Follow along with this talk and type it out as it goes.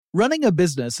Running a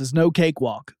business is no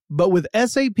cakewalk, but with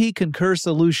SAP Concur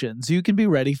Solutions, you can be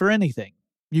ready for anything.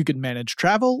 You can manage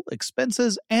travel,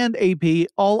 expenses, and AP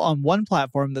all on one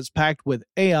platform that's packed with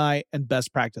AI and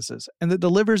best practices, and that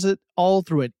delivers it all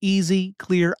through an easy,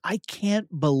 clear, I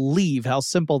can't believe how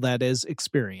simple that is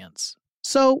experience.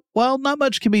 So, while not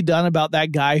much can be done about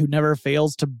that guy who never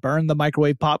fails to burn the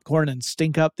microwave popcorn and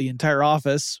stink up the entire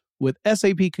office, with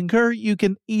SAP Concur, you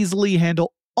can easily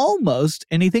handle almost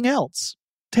anything else.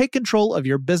 Take control of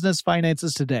your business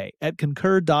finances today at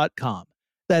Concur.com.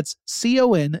 That's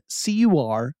CONCUR.com.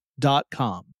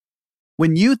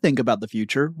 When you think about the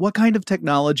future, what kind of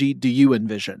technology do you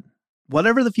envision?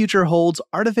 Whatever the future holds,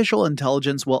 artificial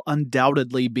intelligence will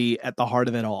undoubtedly be at the heart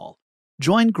of it all.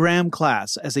 Join Graham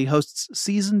Class as he hosts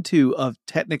Season 2 of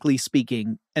Technically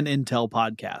Speaking, an Intel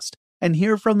podcast, and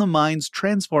hear from the minds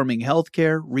transforming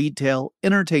healthcare, retail,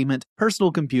 entertainment,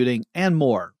 personal computing, and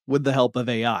more with the help of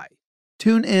AI.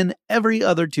 Tune in every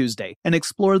other Tuesday and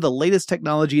explore the latest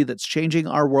technology that's changing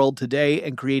our world today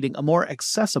and creating a more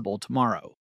accessible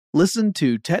tomorrow. Listen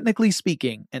to Technically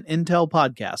Speaking, an Intel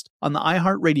podcast on the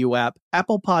iHeartRadio app,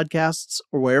 Apple Podcasts,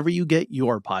 or wherever you get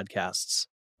your podcasts.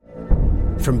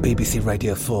 From BBC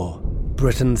Radio 4,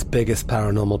 Britain's biggest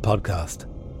paranormal podcast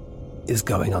is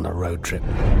going on a road trip.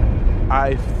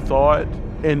 I thought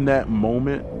in that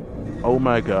moment, oh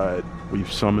my God,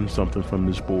 we've summoned something from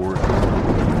this board.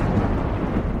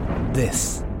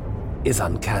 This is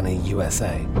Uncanny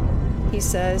USA. He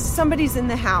says, somebody's in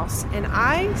the house, and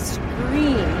I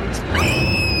screamed.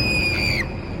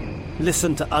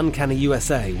 Listen to Uncanny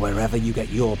USA wherever you get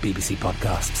your BBC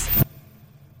podcasts,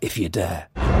 if you dare.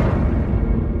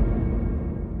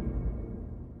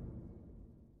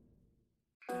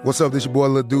 What's up, this your boy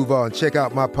Lil Duval, and check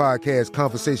out my podcast,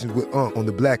 Conversations with Unc, on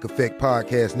the Black Effect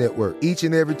Podcast Network. Each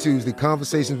and every Tuesday,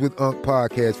 Conversations with Unc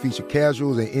podcast feature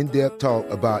casuals and in-depth talk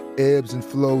about ebbs and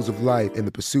flows of life and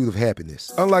the pursuit of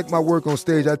happiness. Unlike my work on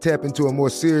stage, I tap into a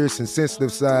more serious and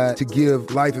sensitive side to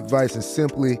give life advice and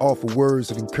simply offer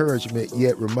words of encouragement,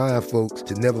 yet remind folks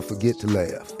to never forget to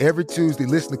laugh. Every Tuesday,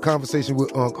 listen to Conversations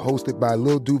with Unc, hosted by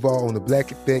Lil Duval on the Black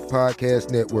Effect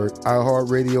Podcast Network,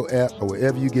 iHeartRadio app, or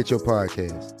wherever you get your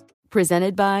podcasts.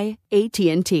 Presented by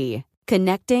AT&T.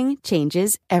 Connecting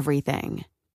changes everything.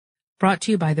 Brought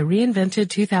to you by the reinvented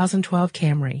 2012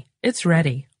 Camry. It's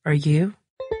ready. Are you?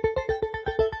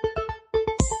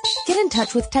 Get in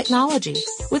touch with technology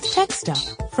with Tech Stuff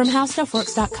from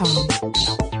HowStuffWorks.com.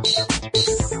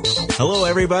 Hello,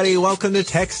 everybody. Welcome to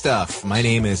Tech Stuff. My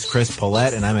name is Chris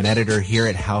Paulette, and I'm an editor here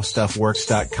at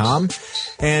HowStuffWorks.com.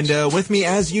 And with me,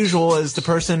 as usual, is the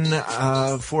person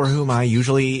for whom I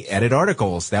usually edit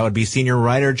articles. That would be senior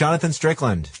writer Jonathan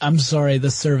Strickland. I'm sorry,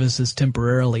 this service is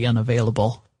temporarily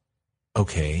unavailable.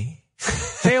 Okay.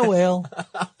 Fail whale.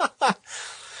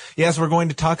 Yes, we're going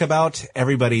to talk about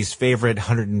everybody's favorite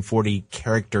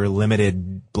 140-character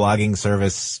limited blogging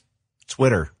service,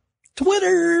 Twitter.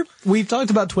 Twitter! We've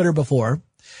talked about Twitter before,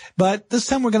 but this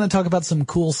time we're going to talk about some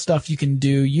cool stuff you can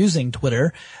do using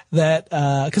Twitter that,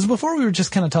 cause before we were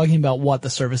just kind of talking about what the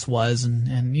service was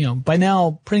and, you know, by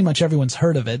now pretty much everyone's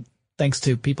heard of it thanks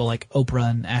to people like Oprah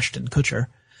and Ashton Kutcher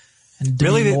and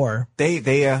Demi Moore.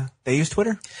 They use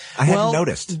Twitter? I hadn't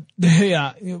noticed.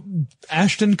 Yeah.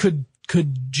 Ashton could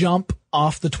jump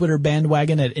off the Twitter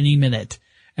bandwagon at any minute.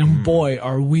 And boy,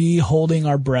 are we holding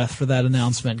our breath for that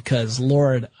announcement, because,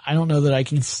 Lord, I don't know that I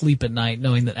can sleep at night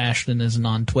knowing that Ashton isn't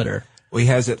on Twitter. Well, he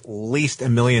has at least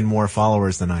 1 million more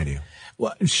followers than I do.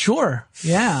 Well, sure.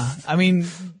 Yeah. I mean,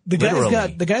 the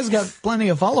guy's got plenty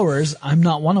of followers. I'm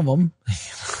not one of them.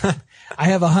 I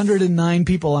have 109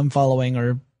 people I'm following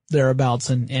or thereabouts,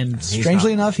 and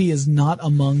strangely enough, he is not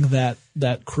among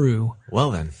that crew.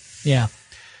 Well then. Yeah.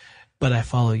 But I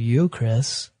follow you,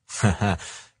 Chris.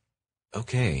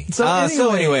 Okay.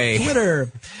 So anyway, Twitter.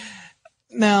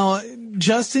 Now,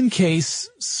 just in case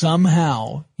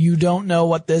somehow you don't know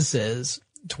what this is,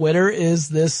 Twitter is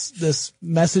this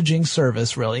messaging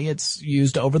service, really. It's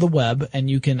used over the web, and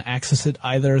you can access it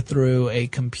either through a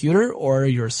computer or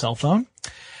your cell phone.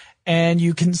 And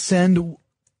you can send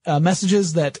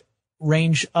messages that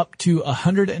range up to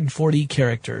 140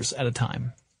 characters at a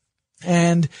time.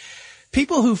 And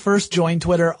people who first join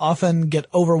Twitter often get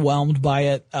overwhelmed by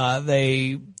it.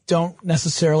 They don't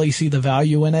necessarily see the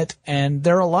value in it. And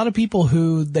there are a lot of people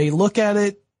who they look at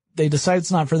it, they decide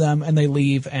it's not for them, and they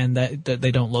leave, and that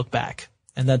they don't look back.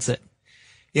 And that's it.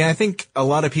 Yeah, I think a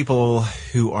lot of people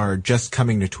who are just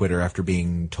coming to Twitter after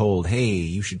being told, hey,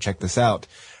 you should check this out,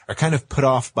 are kind of put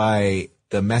off by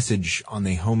the message on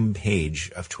the homepage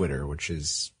of Twitter, which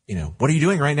is, you know, what are you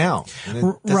doing right now? And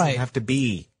it doesn't have to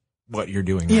be what you're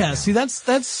doing right now. See,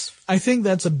 I think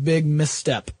that's a big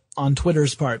misstep on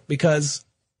Twitter's part, because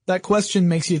that question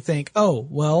makes you think, oh,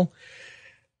 well,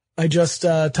 I just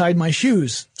tied my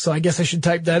shoes, so I guess I should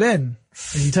type that in.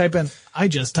 And you type in, I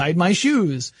just tied my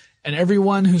shoes. And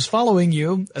everyone who's following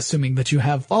you, assuming that you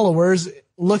have followers,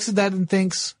 looks at that and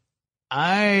thinks,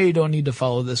 I don't need to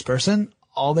follow this person.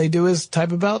 All they do is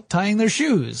type about tying their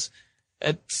shoes.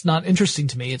 It's not interesting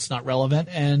to me. It's not relevant,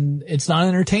 and it's not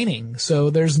entertaining. So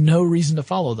there's no reason to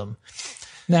follow them.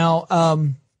 Now,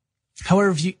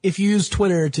 however, if you use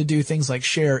Twitter to do things like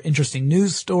share interesting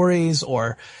news stories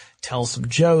or tell some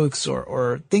jokes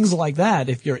or things like that,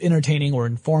 if you're entertaining or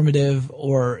informative,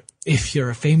 or if you're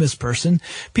a famous person,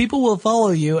 people will follow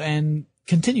you and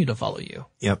continue to follow you.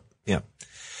 Yep.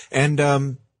 And,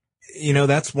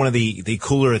 that's one of the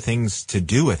cooler things to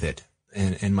do with it,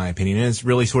 in my opinion. And it's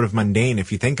really sort of mundane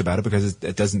if you think about it, because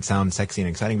it doesn't sound sexy and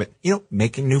exciting, but,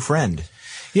 make a new friend.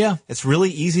 Yeah. It's really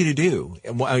easy to do.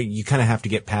 You kind of have to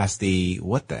get past the,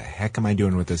 what the heck am I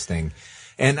doing with this thing?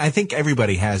 And I think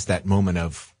everybody has that moment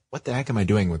of, what the heck am I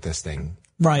doing with this thing?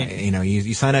 Right.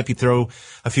 You sign up, you throw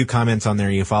a few comments on there,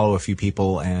 you follow a few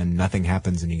people, and nothing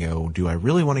happens, and you go, do I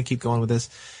really want to keep going with this?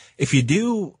 If you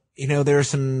do, there are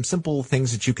some simple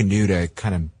things that you can do to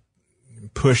kind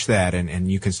of push that, and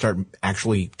you can start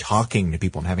actually talking to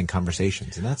people and having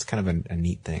conversations, and that's kind of a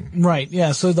neat thing. Right.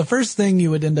 Yeah. So the first thing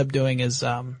you would end up doing is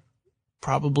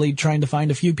probably trying to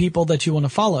find a few people that you want to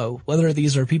follow, whether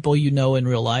these are people you know in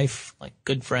real life, like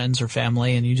good friends or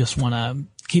family, and you just want to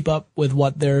keep up with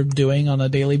what they're doing on a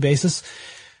daily basis.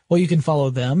 Well, you can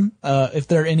follow them. If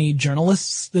there are any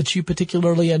journalists that you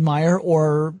particularly admire,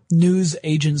 or news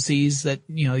agencies that,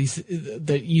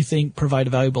 that you think provide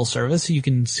a valuable service, you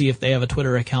can see if they have a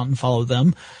Twitter account and follow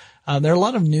them. There are a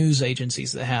lot of news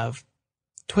agencies that have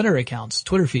Twitter accounts,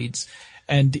 Twitter feeds,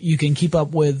 and you can keep up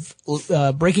with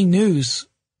breaking news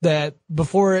that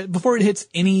before it hits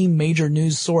any major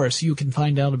news source, you can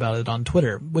find out about it on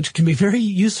Twitter, which can be very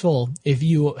useful if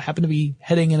you happen to be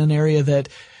heading in an area that,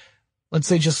 let's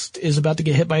say, just is about to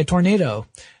get hit by a tornado.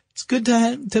 It's good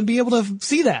to be able to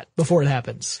see that before it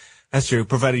happens. That's true,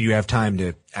 provided you have time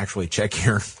to actually check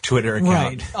your Twitter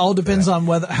account. Right. All depends on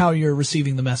how you're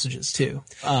receiving the messages too.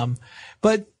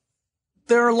 But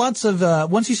there are lots of,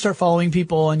 once you start following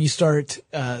people and you start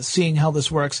seeing how this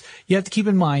works, you have to keep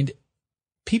in mind,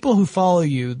 people who follow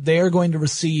you, they are going to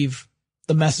receive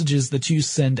the messages that you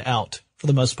send out for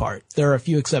the most part. There are a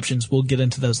few exceptions. We'll get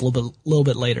into those a little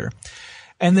bit later.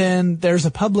 And then there's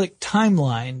a public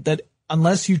timeline that,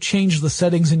 unless you change the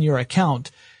settings in your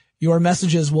account, your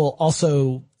messages will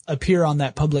also appear on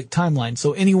that public timeline.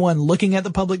 So anyone looking at the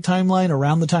public timeline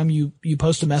around the time you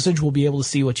post a message will be able to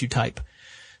see what you type.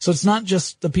 So it's not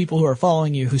just the people who are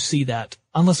following you who see that,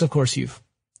 unless, of course, you've,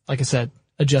 like I said,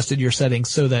 adjusted your settings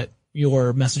so that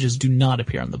your messages do not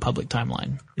appear on the public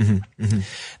timeline. Mm-hmm, mm-hmm.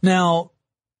 Now,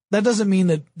 that doesn't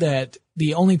mean that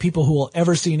the only people who will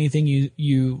ever see anything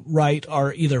you write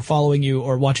are either following you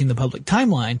or watching the public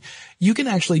timeline. You can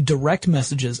actually direct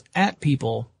messages at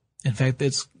people. In fact,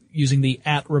 it's using the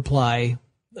 @reply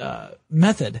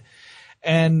method.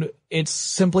 And it's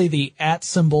simply the @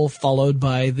 symbol followed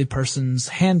by the person's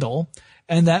handle,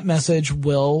 and that message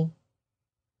will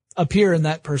appear in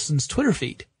that person's Twitter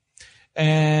feed.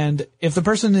 And if the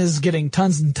person is getting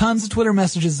tons and tons of Twitter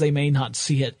messages, they may not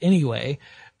see it anyway.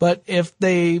 But if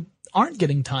they aren't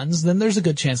getting tons, then there's a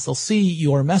good chance they'll see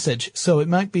your message. So it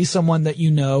might be someone that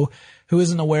you know who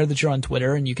isn't aware that you're on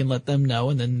Twitter, and you can let them know,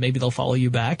 and then maybe they'll follow you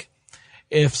back.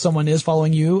 If someone is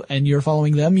following you and you're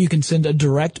following them, you can send a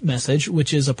direct message,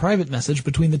 which is a private message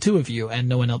between the two of you, and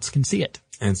no one else can see it.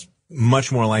 And it's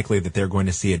much more likely that they're going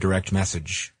to see a direct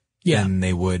message than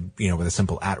they would, with a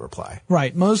simple @reply.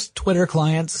 Right. Most Twitter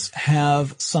clients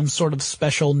have some sort of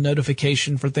special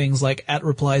notification for things like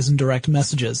 @replies and direct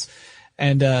messages.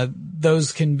 And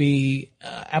those can be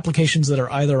applications that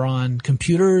are either on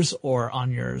computers or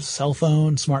on your cell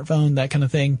phone, smartphone, that kind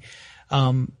of thing.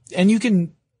 And you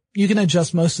can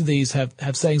adjust, most of these have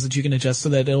settings that you can adjust so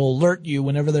that it'll alert you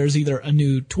whenever there's either a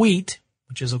new tweet,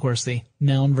 which is, of course, the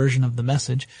noun version of the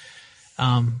message,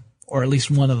 or at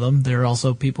least one of them. There are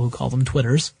also people who call them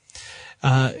Twitters.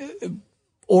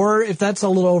 Or if that's a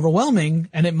little overwhelming,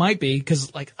 and it might be,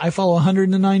 because I follow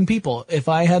 109 people. If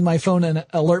I had my phone and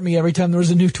alert me every time there was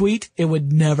a new tweet, it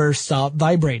would never stop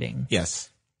vibrating. Yes.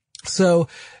 So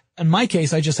in my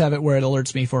case, I just have it where it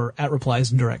alerts me for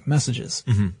 @replies and direct messages.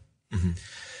 Mm-hmm. Mm-hmm.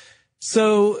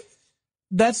 So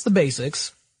that's the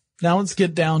basics. Now let's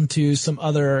get down to some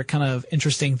other kind of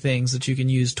interesting things that you can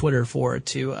use Twitter for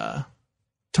to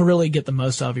really get the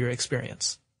most out of your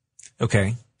experience.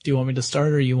 Okay. Do you want me to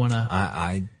start, or you want to?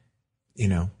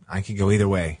 I could go either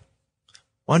way.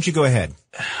 Why don't you go ahead?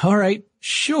 All right.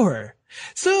 Sure.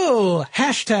 So,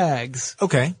 hashtags.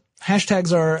 Okay.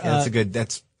 Hashtags are,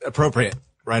 that's appropriate.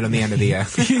 Right on the end of the,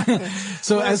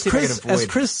 So as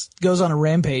Chris goes on a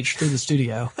rampage through the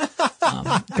studio,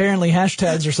 apparently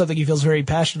hashtags are something he feels very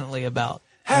passionately about.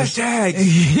 Hashtags!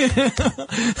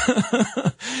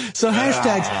 So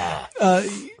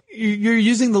hashtags, you're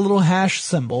using the little hash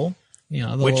symbol,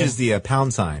 which is the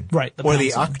pound sign. Right. Or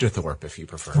the octothorpe, if you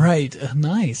prefer. Right.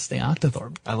 Nice. The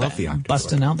octothorpe. I love the octothorpe.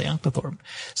 Busting out the octothorpe.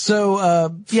 So,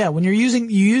 when you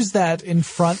use that in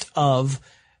front of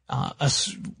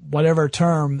whatever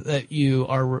term that you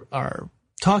are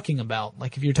talking about,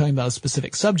 like if you're talking about a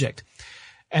specific subject,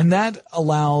 and that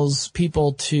allows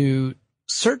people to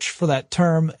search for that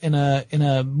term in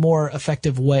a more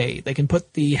effective way. They can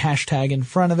put the hashtag in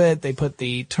front of it, they put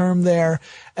the term there,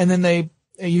 and then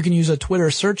you can use a Twitter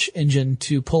search engine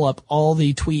to pull up all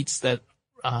the tweets that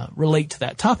relate to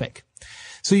that topic.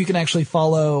 So you can actually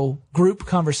follow group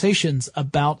conversations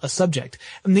about a subject.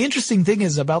 And the interesting thing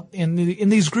is in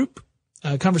these group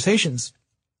conversations,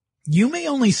 you may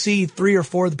only see 3 or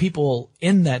 4 of the people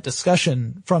in that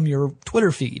discussion from your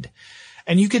Twitter feed.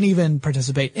 And you can even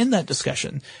participate in that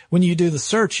discussion. When you do the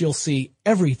search, you'll see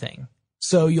everything.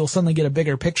 So you'll suddenly get a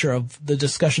bigger picture of the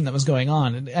discussion that was going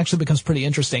on. It actually becomes pretty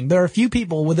interesting. There are a few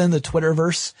people within the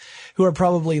Twitterverse who are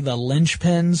probably the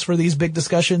linchpins for these big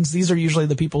discussions. These are usually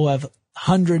the people who have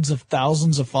hundreds of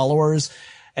thousands of followers.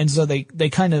 And so they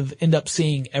kind of end up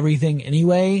seeing everything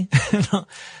anyway.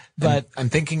 But I'm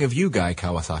thinking of you, Guy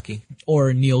Kawasaki.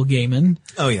 Or Neil Gaiman.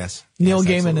 Oh, yes. Neil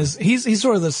Gaiman he's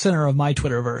sort of the center of my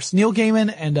Twitterverse. Neil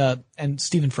Gaiman and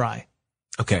Stephen Fry.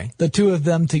 Okay. The two of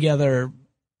them together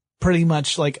pretty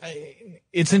much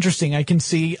it's interesting. I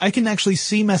can actually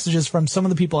see messages from some of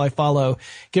the people I follow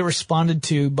get responded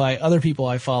to by other people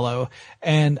I follow.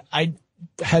 And I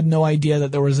had no idea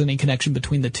that there was any connection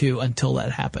between the two until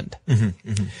that happened. Mm-hmm,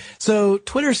 mm-hmm. So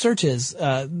Twitter searches,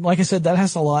 like I said, that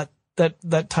has a lot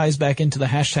that ties back into the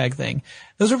hashtag thing.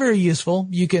 Those are very useful.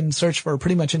 You can search for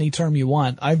pretty much any term you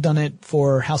want. I've done it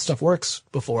for How Stuff Works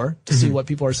before to see what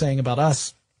people are saying about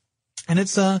us. And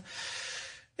it's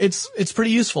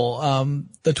pretty useful.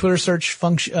 The Twitter search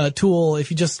function, tool, if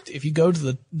you go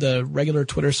to the regular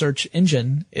Twitter search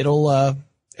engine, it'll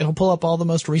pull up all the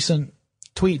most recent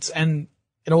tweets, and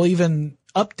it'll even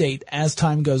update as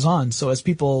time goes on. So as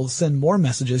people send more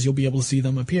messages, you'll be able to see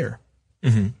them appear.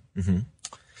 Mm-hmm. Mm-hmm.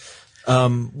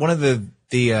 One of the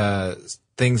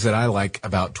things that I like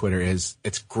about Twitter is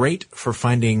it's great for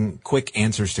finding quick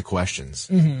answers to questions.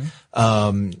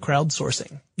 Mm-hmm.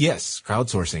 Crowdsourcing. Yes,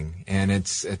 crowdsourcing. And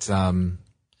it's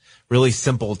really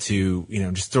simple to,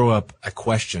 just throw up a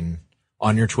question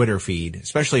on your Twitter feed,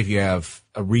 especially if you have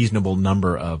a reasonable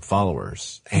number of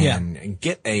followers, and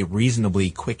get a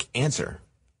reasonably quick answer,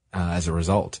 as a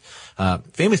result.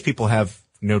 Famous people have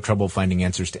no trouble finding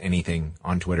answers to anything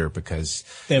on Twitter because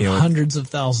they have hundreds of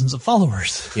thousands of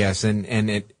followers. Yes.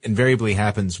 And it invariably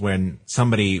happens when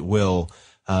somebody will,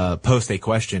 post a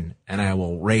question and I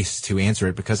will race to answer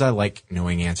it because I like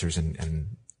knowing answers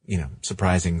and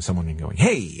surprising someone and going,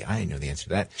 hey, I know the answer to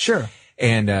that. Sure.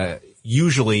 And,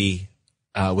 usually,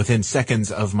 within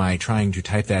seconds of my trying to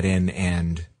type that in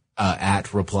and,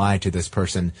 reply to this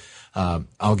person,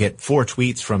 I'll get 4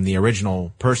 tweets from the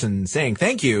original person saying,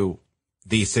 thank you,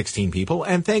 these 16 people,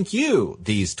 and thank you,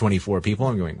 these 24 people.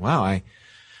 I'm going, wow, I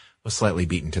was slightly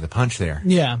beaten to the punch there.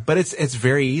 Yeah. But it's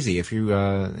very easy. If you,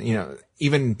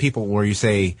 even people where you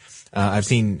say, I've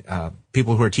seen,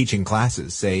 people who are teaching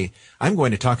classes say, I'm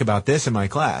going to talk about this in my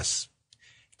class.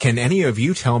 Can any of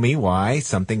you tell me why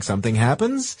something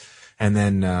happens? And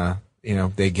then,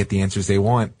 they get the answers they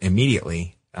want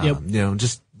immediately.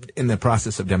 Just in the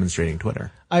process of demonstrating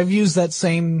Twitter. I've used that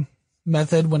same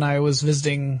method when I was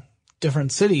visiting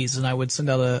different cities, and I would send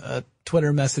out a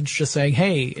Twitter message just saying,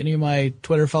 hey, any of my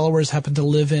Twitter followers happen to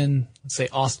live in, let's say,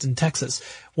 Austin, Texas.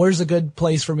 Where's a good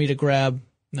place for me to grab,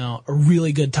 a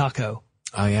really good taco?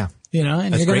 Oh, yeah.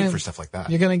 And that's great for stuff like that.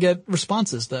 You're going to get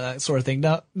responses to that sort of thing.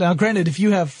 Now, granted, if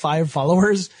you have 5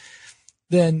 followers,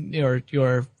 then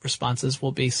your responses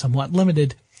will be somewhat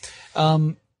limited.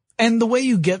 And the way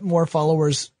you get more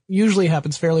followers usually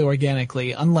happens fairly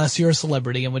organically, unless you're a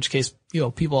celebrity, in which case,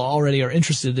 people already are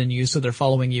interested in you, so they're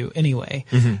following you anyway.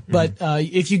 Mm-hmm, but,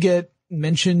 if you get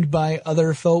mentioned by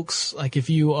other folks, like if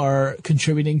you are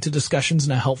contributing to discussions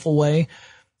in a helpful way,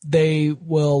 they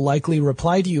will likely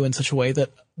reply to you in such a way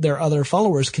that their other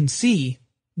followers can see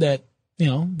that,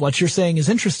 what you're saying is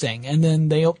interesting. And then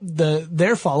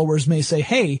their followers may say,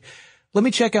 hey, let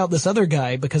me check out this other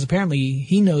guy because apparently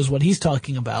he knows what he's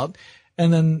talking about.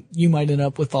 And then you might end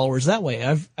up with followers that way.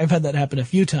 I've had that happen a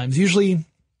few times. Usually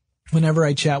whenever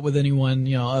I chat with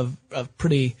anyone, of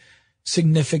pretty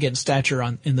significant stature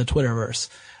in the Twitterverse.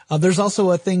 There's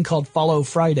also a thing called Follow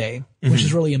Friday, which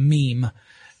is really a meme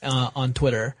on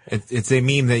Twitter. It's a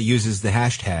meme that uses the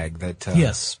hashtag that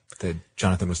yes. that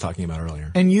Jonathan was talking about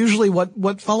earlier. And usually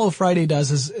what Follow Friday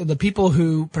does is the people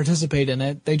who participate in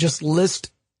it, they just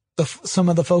list some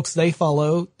of the folks they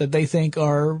follow that they think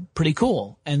are pretty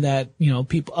cool and that,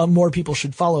 more people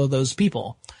should follow those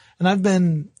people. And I've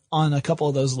been on a couple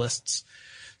of those lists.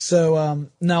 So,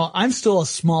 now I'm still a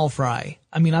small fry.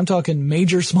 I mean, I'm talking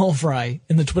major small fry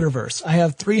in the Twitterverse. I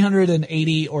have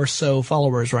 380 or so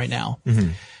followers right now. Mm-hmm.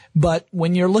 But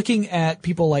when you're looking at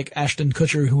people like Ashton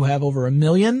Kutcher who have over 1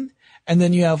 million, and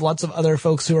then you have lots of other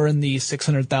folks who are in the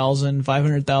 600,000,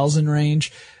 500,000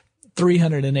 range,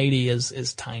 380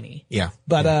 is tiny. Yeah.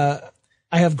 But,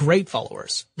 I have great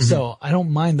followers. Mm-hmm. So I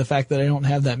don't mind the fact that I don't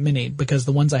have that many because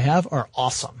the ones I have are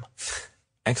awesome.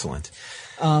 Excellent.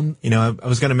 I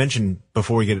was going to mention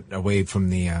before we get away from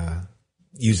the,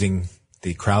 using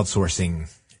the crowdsourcing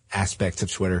aspects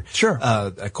of Twitter. Sure.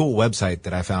 A cool website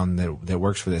that I found that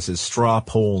works for this is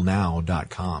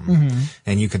strawpollnow.com. Mm-hmm.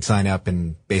 And you can sign up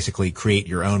and basically create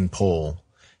your own poll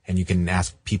and you can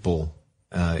ask people,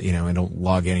 it'll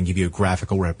log in and give you a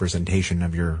graphical representation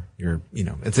of your,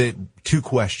 it's a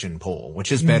 2-question poll,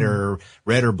 which is better,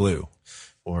 red or blue?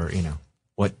 Or,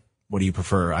 what do you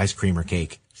prefer, ice cream or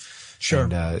cake? Sure.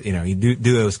 And, you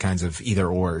do those kinds of either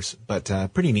ors, but,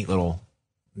 pretty neat little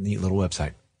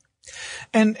website.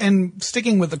 And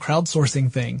sticking with the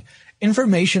crowdsourcing thing,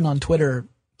 information on Twitter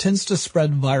tends to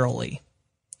spread virally.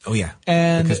 Oh yeah.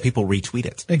 And because people retweet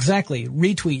it. Exactly.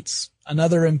 Retweets,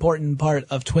 another important part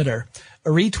of Twitter. A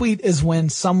retweet is when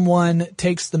someone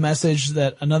takes the message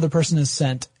that another person has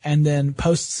sent and then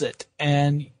posts it.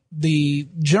 And the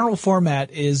general format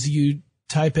is you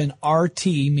type in RT,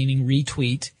 meaning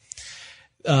retweet,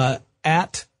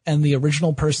 at and the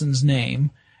original person's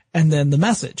name, and then the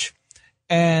message.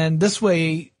 And this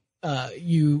way,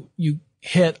 you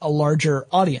hit a larger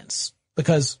audience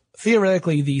because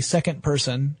theoretically the second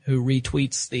person who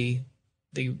retweets the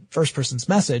first person's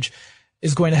message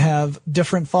is going to have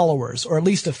different followers, or at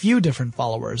least a few different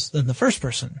followers than the first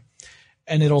person.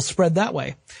 And it'll spread that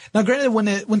way. Now, granted,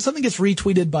 when something gets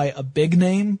retweeted by a big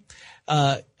name,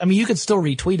 you could still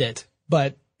retweet it,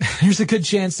 but there's a good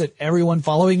chance that everyone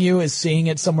following you is seeing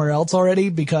it somewhere else already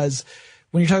because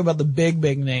when you're talking about the big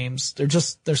names,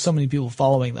 there's so many people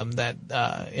following them that,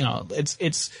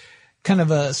 it's kind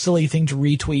of a silly thing to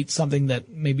retweet something that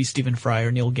maybe Stephen Fry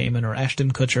or Neil Gaiman or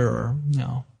Ashton Kutcher or,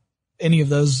 any of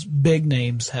those big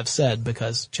names have said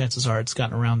because chances are it's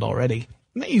gotten around already.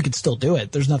 You could still do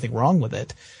it. There's nothing wrong with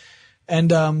it.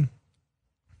 And,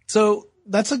 so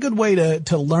that's a good way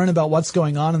to learn about what's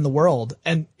going on in the world.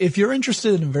 And if you're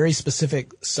interested in a very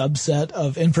specific subset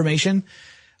of information,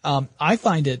 I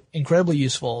find it incredibly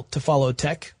useful to follow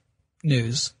tech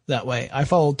news that way. I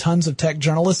follow tons of tech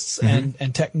journalists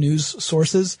and tech news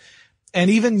sources and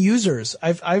even users.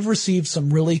 I've received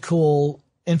some really cool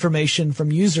information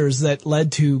from users that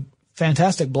led to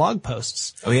fantastic blog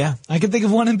posts. Oh yeah. I can think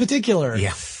of one in particular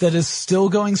that is still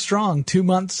going strong 2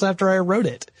 months after I wrote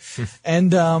it.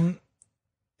 And,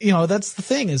 that's the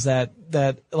thing is that,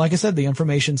 like I said, the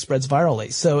information spreads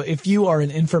virally. So if you are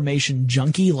an information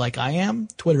junkie like I am,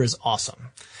 Twitter is awesome.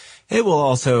 It will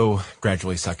also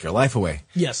gradually suck your life away.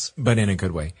 Yes. But in a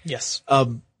good way. Yes.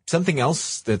 Something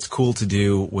else that's cool to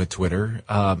do with Twitter,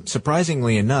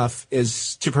 surprisingly enough,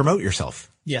 is to promote yourself.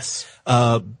 Yes.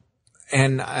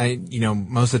 And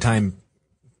most of the time,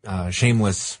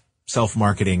 shameless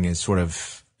self-marketing is sort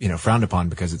of, frowned upon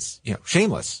because it's,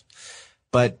 shameless.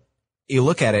 But you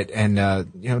look at it and,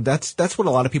 that's what a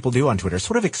lot of people do on Twitter. It's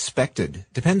sort of expected.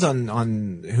 Depends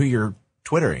on who you're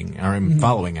twittering or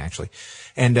following actually.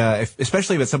 And,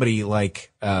 especially if it's somebody like,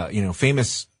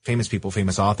 famous people,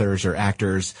 famous authors or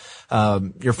actors,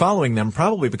 you're following them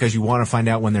probably because you want to find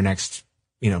out when their next,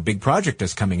 big project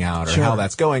is coming out or how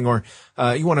that's going, or,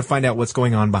 you want to find out what's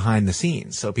going on behind the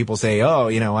scenes. So people say,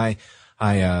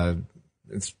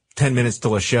 it's 10 minutes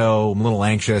till a show. I'm a little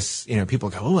anxious. People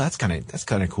go, oh, that's kind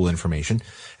of cool information.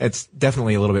 It's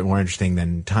definitely a little bit more interesting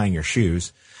than tying your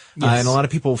shoes. Yes. And a lot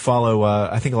of people follow,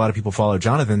 I think a lot of people follow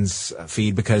Jonathan's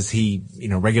feed because he,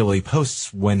 regularly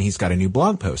posts when he's got a new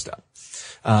blog post up.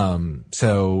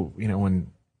 So,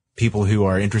 when people who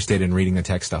are interested in reading the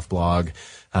Tech Stuff blog,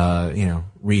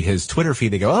 read his Twitter feed,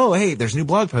 they go, oh, hey, there's a new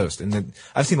blog post. And then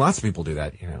I've seen lots of people do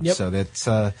that, Yep. So that's,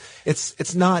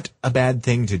 it's not a bad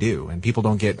thing to do. And people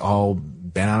don't get all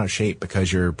bent out of shape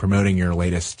because you're promoting your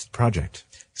latest project.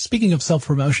 Speaking of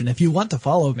self-promotion, if you want to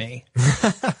follow me,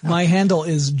 my handle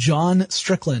is John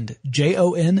Strickland,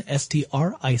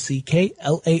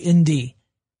 JONSTRICKLAND.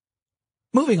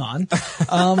 Moving on.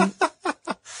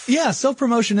 Yeah,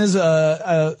 self-promotion is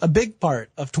a big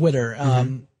part of Twitter.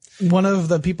 One of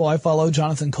the people I follow,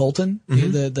 Jonathan Colton,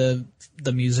 the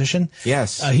musician.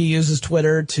 Yes. He uses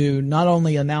Twitter to not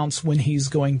only announce when he's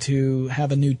going to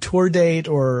have a new tour date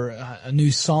or a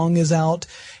new song is out,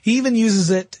 he even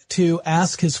uses it to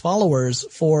ask his followers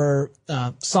for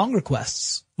song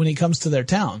requests when he comes to their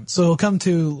town. So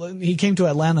he came to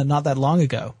Atlanta not that long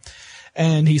ago,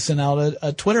 and he sent out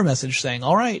a Twitter message saying,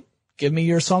 all right, give me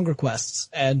your song requests.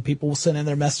 And people will send in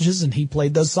their messages, and he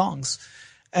played those songs.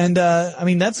 And I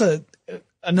mean, that's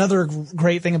another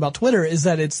great thing about Twitter is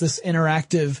that it's this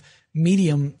interactive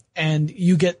medium, and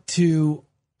you get to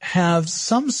have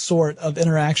some sort of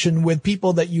interaction with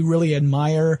people that you really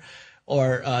admire,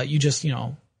 or you just,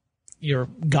 you're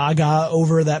gaga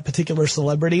over that particular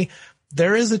celebrity.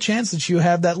 There is a chance that you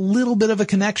have that little bit of a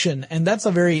connection, and that's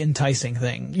a very enticing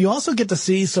thing. You also get to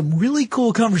see some really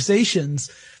cool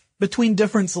conversations between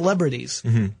different celebrities.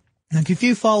 Like if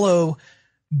you follow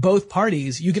both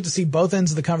parties, you get to see both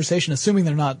ends of the conversation, assuming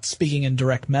they're not speaking in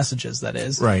direct messages, that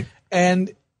is. Right.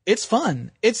 And it's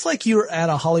fun. It's like you're at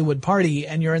a Hollywood party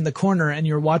and you're in the corner and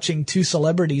you're watching two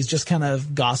celebrities just kind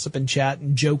of gossip and chat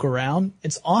and joke around.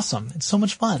 It's awesome. It's so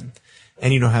much fun.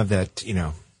 And you don't have that,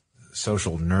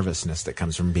 social nervousness that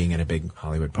comes from being at a big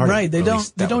Hollywood party. Right. They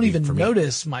don't even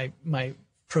notice my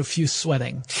profuse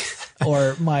sweating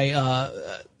or my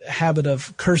habit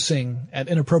of cursing at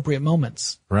inappropriate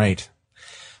moments. Right.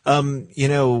 I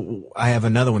have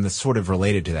another one that's sort of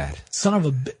related to that. Son of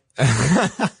a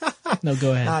No,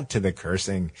 go ahead. Not to the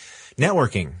cursing.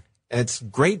 Networking. It's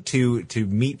great to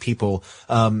meet people.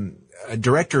 A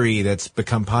directory that's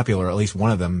become popular, at least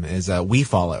one of them, is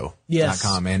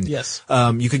WeFollow.com. And yes.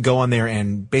 You could go on there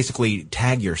and basically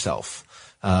tag yourself.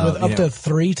 With up to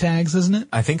 3 tags, isn't it?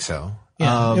 I think so.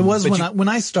 Yeah, it was when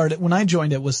I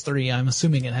joined it was 3. I'm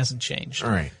assuming it hasn't changed.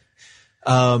 All right.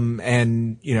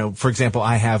 And for example,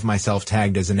 I have myself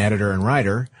tagged as an editor and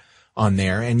writer on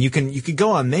there, and you could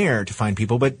go on there to find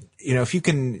people, but if you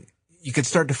could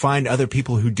start to find other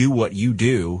people who do what you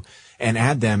do and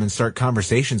add them and start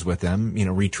conversations with them,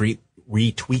 retweet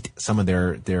some of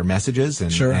their messages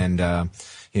and, sure. and,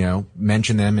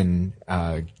 mention them and,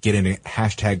 get into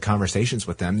hashtag conversations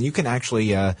with them. You can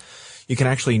actually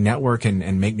network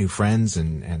and make new friends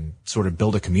and sort of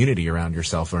build a community around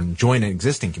yourself or join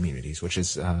existing communities, which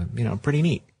is, pretty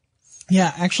neat.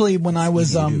 Yeah. Actually, when I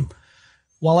was,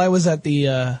 while I was at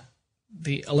the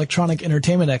Electronic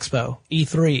Entertainment Expo,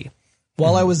 E3,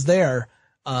 while I was there,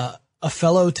 a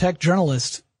fellow tech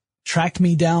journalist tracked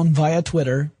me down via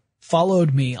Twitter,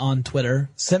 followed me on Twitter,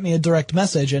 sent me a direct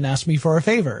message and asked me for a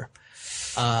favor.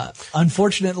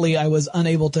 Unfortunately, I was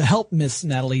unable to help Miss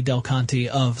Natalie Del Conte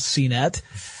of CNET.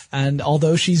 And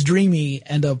although she's dreamy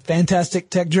and a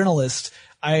fantastic tech journalist,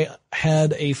 I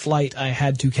had a flight I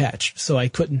had to catch, so I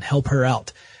couldn't help her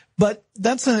out. But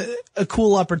that's a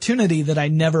cool opportunity that I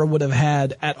never would have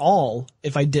had at all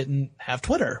if I didn't have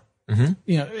Twitter.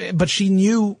 Mm-hmm. But she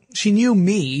knew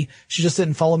me. She just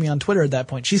didn't follow me on Twitter at that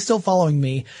point. She's still following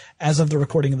me as of the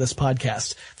recording of this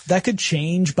podcast. That could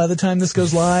change by the time this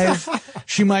goes live.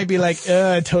 She might be like,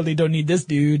 I totally don't need this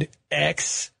dude,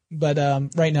 X. But,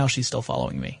 right now she's still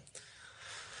following me.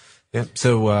 Yep.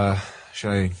 So,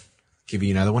 should I give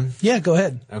you another one? Yeah, go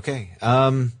ahead. Okay.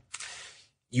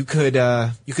 You could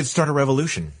start a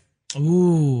revolution.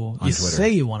 Ooh, you Twitter. Say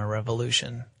you want a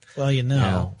revolution. Well,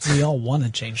 we all want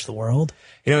to change the world.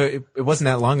 It wasn't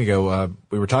that long ago,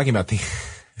 we were talking about the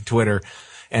Twitter,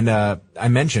 and I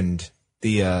mentioned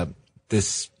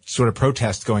this sort of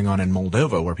protest going on in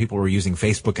Moldova where people were using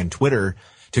Facebook and Twitter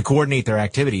to coordinate their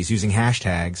activities using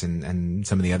hashtags and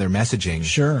some of the other messaging.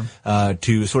 Sure.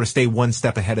 To sort of stay one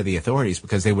step ahead of the authorities,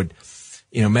 because they would,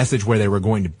 message where they were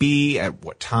going to be, at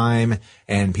what time,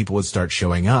 and people would start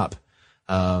showing up.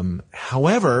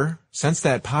 However, since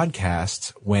that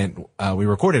podcast we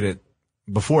recorded it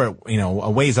before it,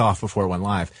 a ways off before it went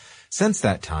live. Since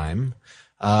that time,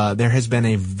 there has been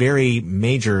a very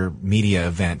major media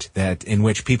event in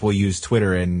which people use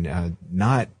Twitter and,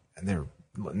 they're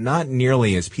not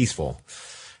nearly as peaceful.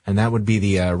 And that would be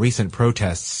the, recent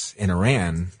protests in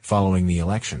Iran following the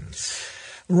elections.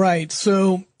 Right.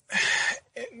 So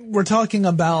we're talking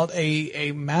about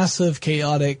a massive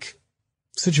chaotic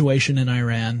situation in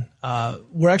Iran.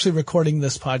 We're actually recording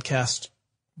this podcast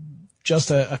just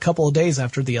a couple of days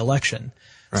after the election.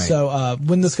 Right. So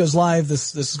when this goes live,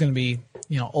 this is going to be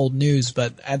old news,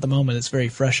 but at the moment it's very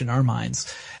fresh in our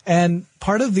minds. And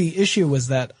part of the issue was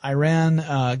that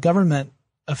Iran government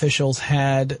officials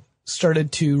had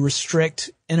started to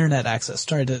restrict internet access,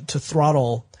 started to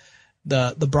throttle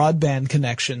the broadband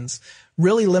connections,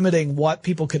 really limiting what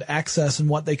people could access and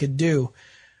what they could do.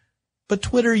 But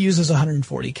Twitter uses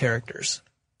 140 characters.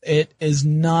 It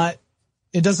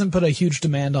doesn't put a huge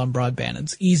demand on broadband.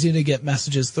 It's easy to get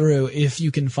messages through if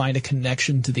you can find a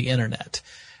connection to the internet.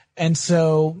 And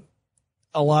so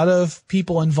a lot of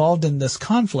people involved in this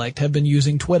conflict have been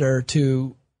using Twitter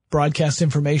to broadcast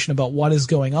information about what is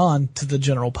going on to the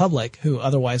general public who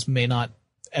otherwise may not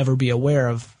ever be aware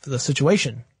of the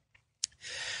situation.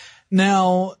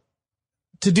 Now,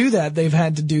 to do that, they've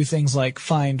had to do things like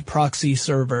find proxy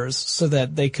servers so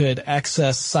that they could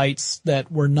access sites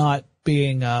that were not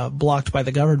being blocked by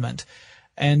the government.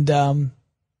 And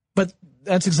but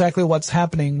that's exactly what's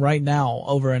happening right now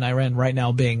over in Iran, right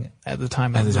now being at the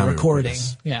time of the recording.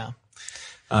 Yeah.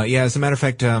 As a matter of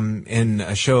fact, in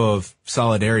a show of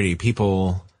solidarity,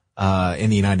 people in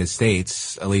the United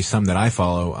States, at least some that I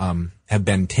follow, have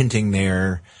been tinting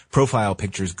their profile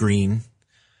pictures green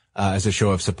as a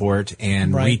show of support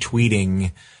and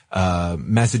retweeting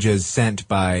messages sent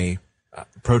by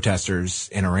protesters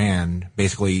in Iran,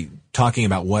 basically talking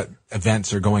about what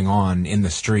events are going on in the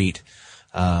street,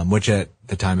 which at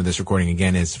the time of this recording,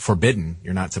 again, is forbidden.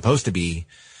 You're not supposed to be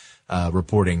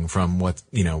reporting from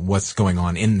what's going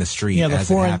on in the street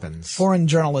as it happens. Foreign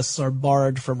journalists are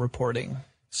barred from reporting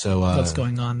what's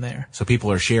going on there. So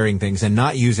people are sharing things and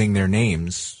not using their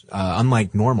names,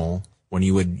 unlike normal, when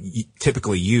you would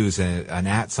typically use an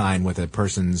 @ sign with a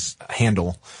person's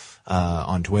handle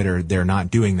on Twitter. They're not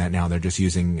doing that now. They're just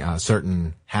using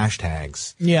certain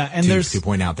hashtags. Yeah, and to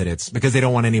point out that it's because they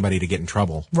don't want anybody to get in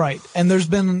trouble. Right, and there's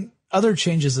been other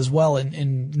changes as well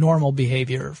in normal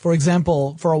behavior. For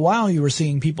example, for a while you were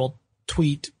seeing people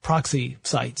tweet proxy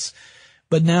sites,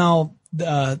 but now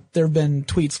there have been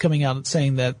tweets coming out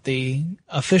saying that the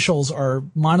officials are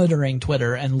monitoring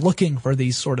Twitter and looking for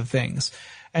these sort of things.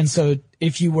 And so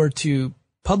if you were to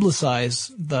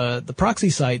publicize the proxy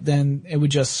site, then it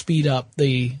would just speed up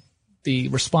the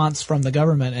response from the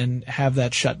government and have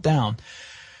that shut down.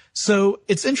 So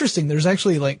it's interesting. There's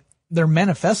actually there are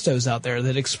manifestos out there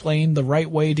that explain the right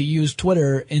way to use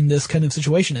Twitter in this kind of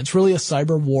situation. It's really a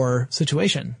cyber war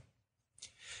situation.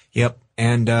 Yep.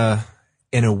 And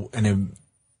in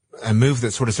a move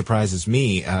that sort of surprises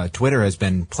me, Twitter has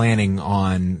been planning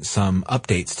on some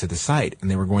updates to the site,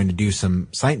 and they were going to do some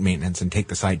site maintenance and take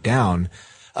the site down.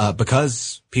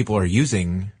 Because people are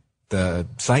using the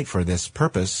site for this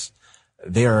purpose,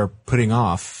 they are putting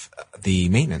off the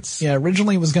maintenance. Yeah,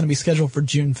 originally it was going to be scheduled for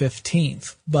June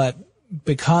 15th, but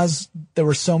because there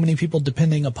were so many people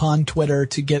depending upon Twitter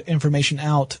to get information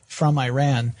out from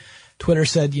Iran, Twitter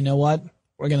said, you know what,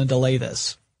 we're going to delay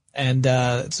this. And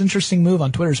it's an interesting move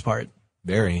on Twitter's part.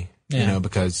 Very,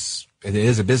 because it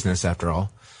is a business after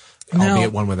all,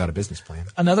 albeit one without a business plan.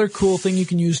 Another cool thing you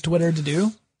can use Twitter to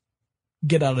do,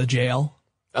 get out of jail.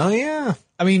 Oh, yeah.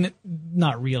 I mean,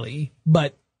 not really,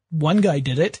 but one guy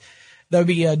did it. That would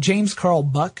be James Carl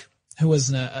Buck, who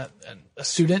was a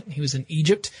student. He was in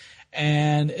Egypt,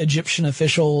 and Egyptian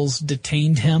officials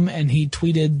detained him, and he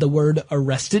tweeted the word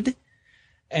arrested.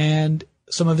 And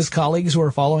some of his colleagues who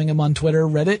were following him on Twitter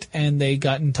read it, and they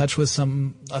got in touch with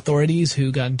some authorities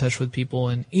who got in touch with people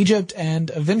in Egypt, and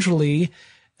eventually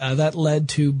that led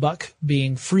to Buck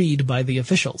being freed by the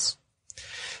officials.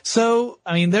 So,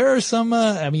 I mean, there are some,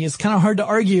 it's kind of hard to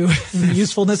argue the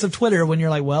usefulness of Twitter when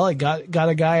you're like, well, it got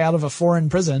a guy out of a foreign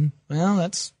prison. Well,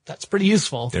 that's pretty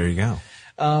useful. There you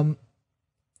go.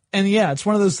 And yeah, it's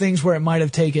one of those things where it might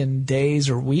have taken days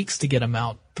or weeks to get him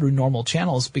out through normal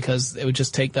channels because it would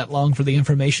just take that long for the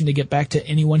information to get back to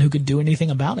anyone who could do anything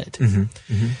about it.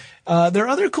 Mm-hmm. Mm-hmm. There are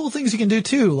other cool things you can do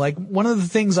too. Like one of the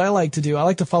things I like to do, I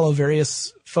like to follow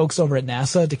various folks over at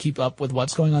NASA to keep up with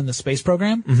what's going on in the space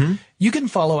program. Mm-hmm. You can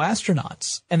follow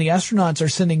astronauts, and the astronauts are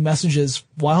sending messages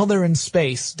while they're in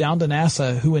space down to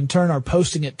NASA, who in turn are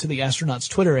posting it to the astronauts'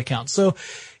 Twitter account. So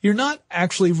you're not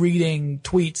actually reading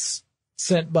tweets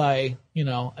sent by,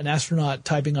 an astronaut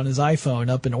typing on his iPhone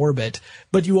up in orbit,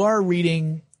 but you are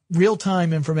reading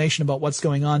real-time information about what's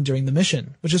going on during the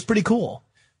mission, which is pretty cool.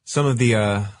 Some of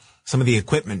the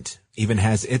equipment even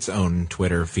has its own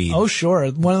Twitter feed. Oh, sure.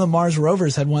 One of the Mars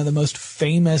rovers had one of the most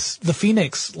famous, the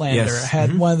Phoenix lander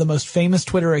had one of the most famous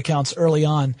Twitter accounts early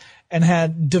on and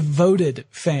had devoted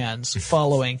fans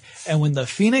following. And when the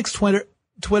Phoenix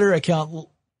Twitter account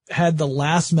had the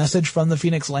last message from the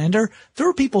Phoenix Lander, there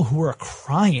were people who were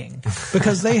crying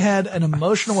because they had an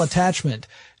emotional attachment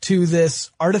to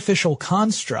this artificial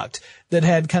construct that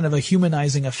had kind of a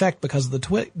humanizing effect because of the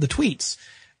tweets.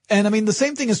 And I mean, the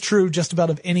same thing is true just about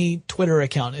of any Twitter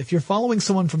account. If you're following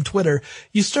someone from Twitter,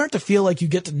 you start to feel like you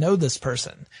get to know this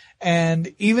person.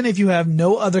 And even if you have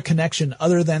no other connection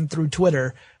other than through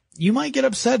Twitter, you might get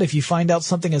upset if you find out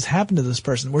something has happened to this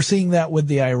person. We're seeing that with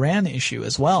the Iran issue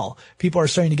as well. People are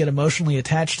starting to get emotionally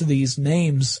attached to these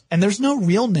names, and there's no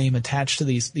real name attached to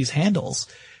these handles,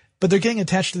 but they're getting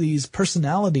attached to these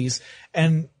personalities,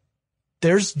 and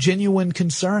there's genuine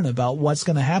concern about what's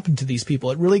going to happen to these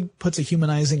people. It really puts a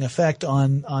humanizing effect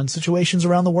on situations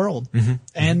around the world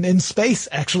and in space,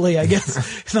 actually, I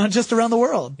guess, not just around the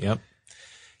world. Yep.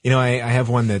 You know, I have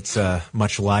one that's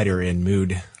much lighter in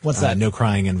mood. What's that? No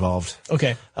crying involved.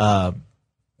 Okay.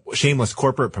 Shameless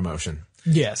corporate promotion.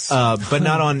 Yes. But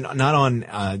not on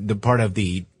the part of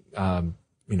the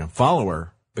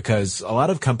follower, because a lot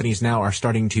of companies now are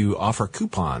starting to offer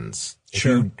coupons if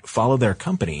you follow their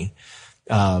company,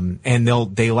 and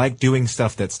they like doing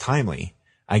stuff that's timely.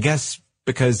 I guess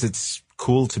because it's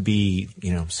cool to be,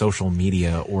 social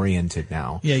media oriented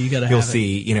now. Yeah, You'll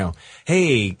see,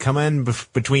 hey, come in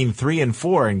between 3 and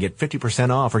 4 and get 50%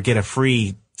 off or get a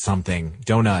free something,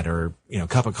 donut or,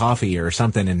 cup of coffee or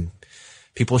something, and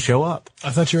people show up. I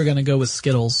thought you were going to go with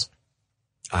Skittles.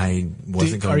 I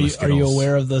wasn't going with Skittles. Are you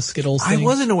aware of the Skittles thing? I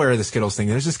wasn't aware of the Skittles thing.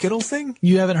 There's a Skittles thing?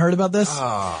 You haven't heard about this?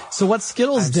 So what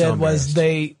Skittles did was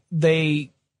they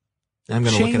I'm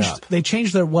going to look it up. They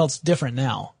changed it's different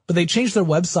now, but they changed their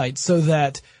website so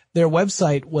that their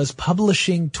website was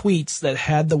publishing tweets that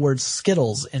had the word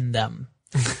Skittles in them.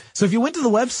 So if you went to the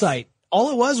website,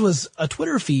 all it was a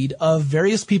Twitter feed of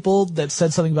various people that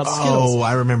said something about Skittles. Oh,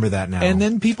 I remember that now. And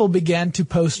then people began to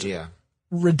post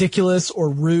ridiculous or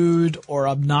rude or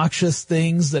obnoxious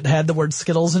things that had the word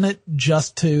Skittles in it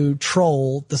just to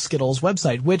troll the Skittles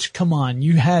website, which, come on,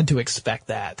 you had to expect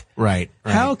that. Right.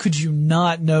 How could you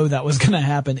not know that was going to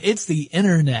happen? It's the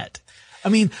internet. I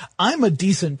mean, I'm a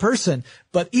decent person,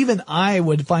 but even I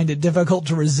would find it difficult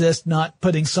to resist not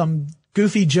putting some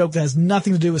goofy joke that has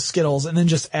nothing to do with Skittles and then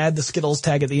just add the Skittles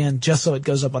tag at the end just so it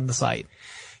goes up on the site.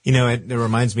 It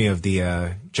reminds me of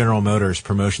the General Motors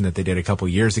promotion that they did a couple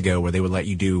years ago where they would let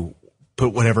you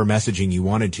put whatever messaging you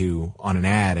wanted to on an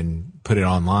ad and put it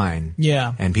online.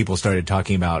 Yeah. And people started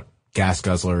talking about gas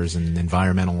guzzlers and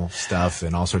environmental stuff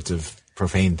and all sorts of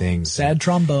profane things. Sad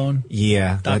trombone.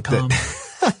 Yeah. .com.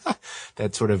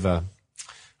 That sort of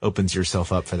opens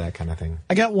yourself up for that kind of thing.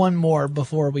 I got one more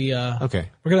before we okay.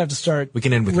 We're going to have to start we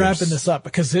can end with wrapping this up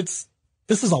because this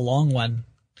is a long one.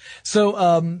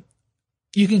 So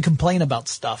you can complain about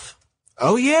stuff.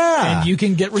 Oh, yeah. And you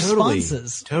can get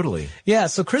responses. Totally. Yeah.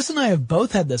 So Chris and I have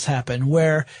both had this happen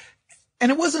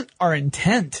and it wasn't our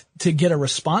intent to get a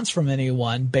response from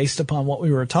anyone based upon what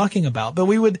we were talking about, but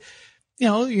we would,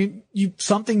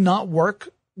 something not work,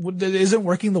 that isn't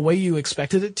working the way you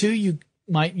expected it to. You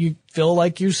feel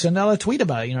like you send out a tweet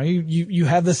about it. You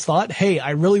have this thought, hey,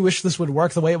 I really wish this would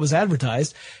work the way it was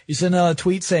advertised. You send out a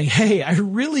tweet saying, hey, I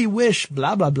really wish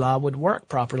blah, blah, blah would work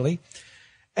properly.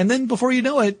 And then before you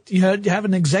know it, you have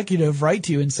an executive write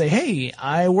to you and say, hey,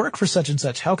 I work for such and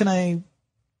such. How can I,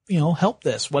 help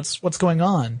this? What's going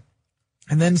on?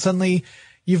 And then suddenly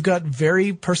you've got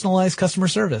very personalized customer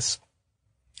service.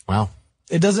 Wow.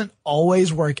 It doesn't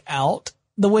always work out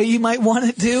the way you might want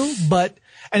it to,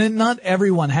 and not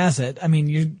everyone has it. I mean,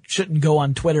 you shouldn't go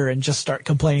on Twitter and just start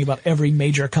complaining about every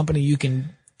major company you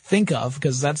can think of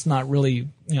because that's not really,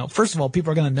 first of all,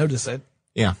 people are going to notice it.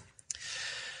 Yeah.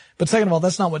 But second of all,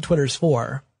 that's not what Twitter's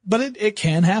for. But it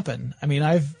can happen. I mean,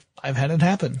 I've had it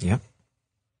happen. Yeah.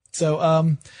 So,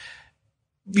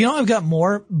 I've got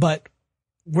more, but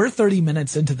we're 30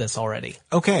 minutes into this already.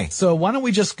 Okay. So why don't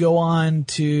we just go on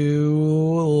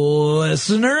to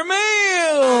listener mail?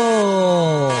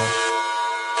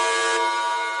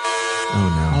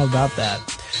 Oh no. How about that?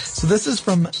 So this is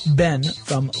from Ben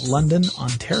from London,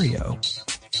 Ontario.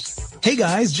 Hey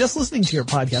guys, just listening to your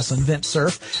podcast on Vint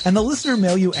Cerf, and the listener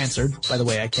mail you answered. By the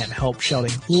way, I can't help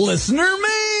shouting, listener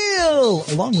mail,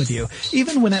 along with you,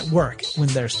 even when at work, when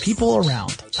there's people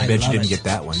around. I bet you didn't get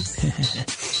that one.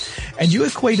 And you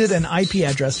equated an IP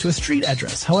address to a street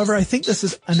address. However, I think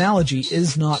this analogy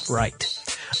is not right.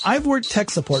 I've worked tech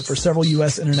support for several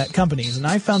U.S. internet companies, and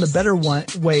I found a better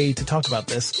way to talk about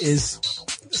this is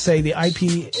say the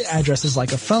IP address is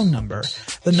like a phone number.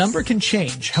 The number can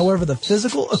change, however the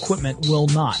physical equipment will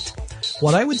not.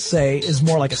 What I would say is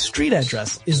more like a street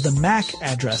address is the MAC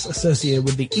address associated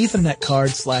with the Ethernet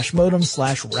card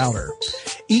 /modem/router.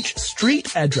 Each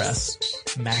street address,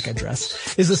 MAC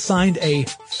address, is assigned a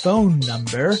phone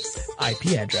number,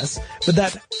 IP address, but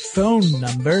that phone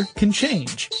number can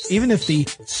change, even if the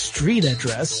street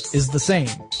address is the same.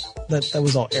 That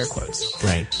was all air quotes.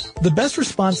 Right. The best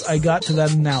response I got to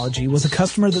that analogy was a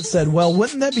customer that said, well,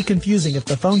 wouldn't that be confusing if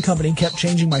the phone company kept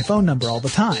changing my phone number all the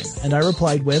time? And I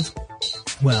replied with,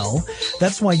 well,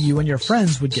 that's why you and your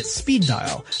friends would get speed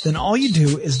dial. Then all you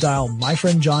do is dial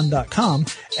myfriendjohn.com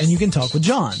and you can talk with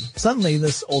John. Suddenly,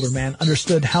 this older man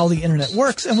understood how the internet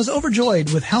works and was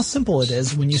overjoyed with how simple it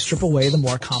is when you strip away the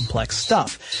more complex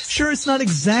stuff. Sure, it's not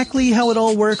exactly how it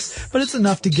all works, but it's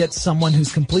enough to get someone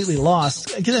who's completely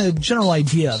lost get a general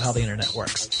idea of how the internet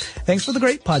works. Thanks for the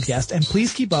great podcast, and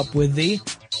please keep up with the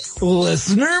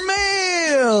listener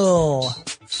mail.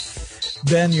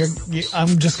 Ben,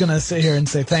 I'm just going to sit here and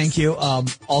say thank you.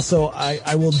 Also,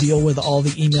 I will deal with all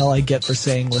the email I get for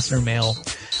saying listener mail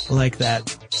like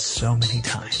that so many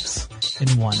times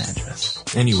in one address.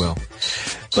 And you will.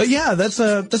 But yeah, that's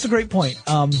a great point.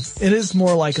 It is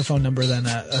more like a phone number than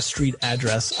a street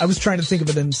address. I was trying to think of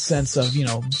it in the sense of,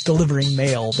 delivering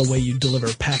mail the way you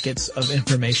deliver packets of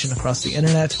information across the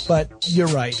internet. But you're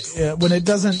right. When it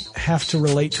doesn't have to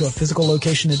relate to a physical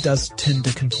location, it does tend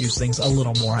to confuse things a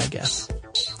little more, I guess.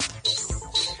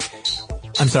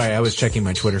 I'm sorry, I was checking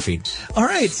my Twitter feed. All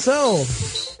right, so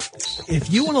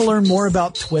if you want to learn more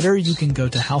about Twitter, you can go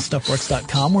to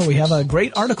howstuffworks.com, where we have a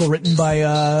great article written by,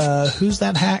 who's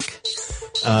that hack?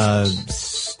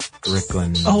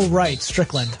 Strickland. Oh, right.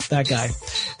 Strickland. That guy.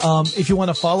 If you want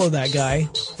to follow that guy,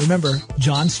 remember,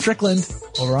 John Strickland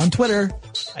over on Twitter.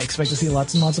 I expect to see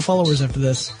lots and lots of followers after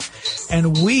this.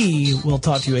 And we will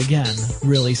talk to you again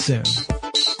really soon.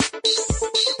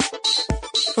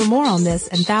 For more on this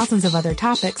and thousands of other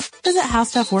topics, visit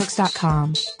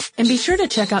howstuffworks.com. And be sure to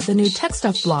check out the new Tech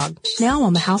Stuff blog, now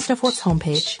on the How Stuff Works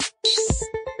homepage.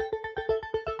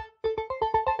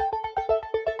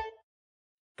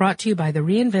 Brought to you by the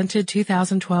reinvented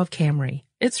 2012 Camry.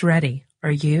 It's ready.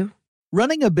 Are you?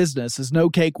 Running a business is no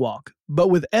cakewalk, but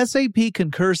with SAP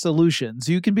Concur Solutions,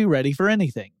 you can be ready for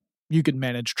anything. You can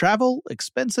manage travel,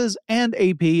 expenses, and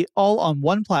AP all on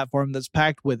one platform that's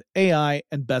packed with AI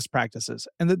and best practices,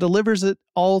 and that delivers it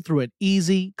all through an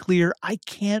easy, clear, I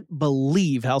can't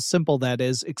believe how simple that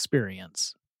is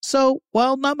experience. So,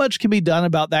 while not much can be done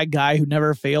about that guy who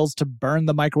never fails to burn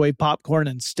the microwave popcorn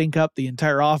and stink up the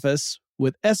entire office,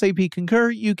 with SAP Concur,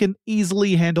 you can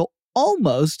easily handle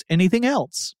almost anything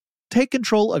else. Take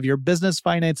control of your business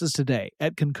finances today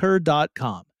at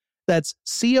concur.com. That's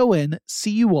CONCUR.com.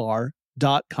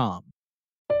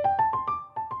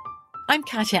 I'm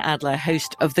Katya Adler,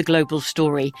 host of The Global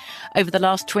Story. Over the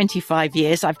last 25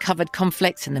 years, I've covered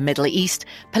conflicts in the Middle East,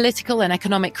 political and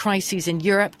economic crises in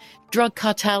Europe, drug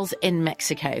cartels in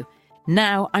Mexico.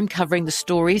 Now I'm covering the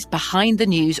stories behind the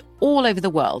news all over the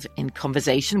world in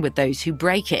conversation with those who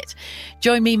break it.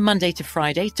 Join me Monday to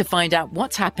Friday to find out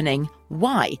what's happening,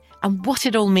 why, and what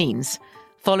it all means.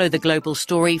 Follow The Global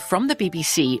Story from the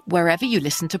BBC wherever you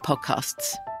listen to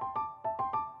podcasts.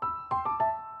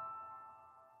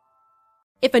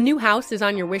 If a new house is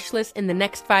on your wish list in the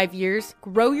next 5 years,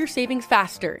 grow your savings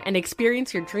faster and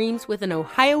experience your dreams with an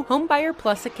Ohio Homebuyer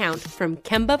Plus account from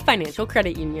Kemba Financial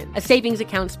Credit Union. A savings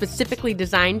account specifically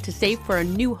designed to save for a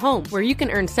new home, where you can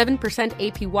earn 7%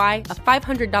 APY,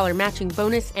 a $500 matching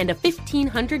bonus, and a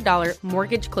 $1,500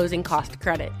 mortgage closing cost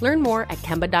credit. Learn more at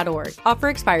Kemba.org. Offer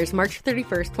expires March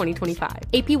 31st, 2025.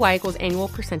 APY equals annual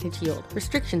percentage yield.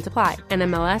 Restrictions apply.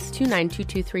 NMLS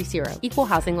 292230. Equal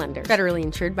housing lender. Federally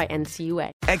insured by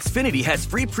NCUA. Xfinity has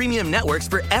free premium networks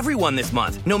for everyone this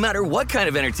month, no matter what kind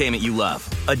of entertainment you love.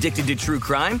 Addicted to true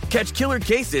crime? Catch killer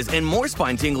cases and more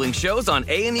spine-tingling shows on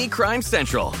A&E Crime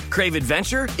Central. Crave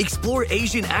adventure? Explore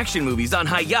Asian action movies on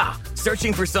Hi-Ya.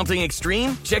 Searching for something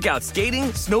extreme? Check out skating,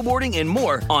 snowboarding, and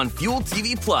more on Fuel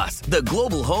TV Plus, the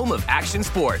global home of action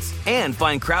sports. And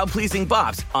find crowd-pleasing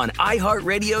bops on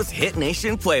iHeartRadio's Hit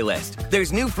Nation playlist.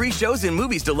 There's new free shows and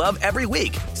movies to love every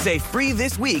week. Say free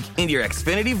this week in your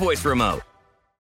Xfinity voice remote.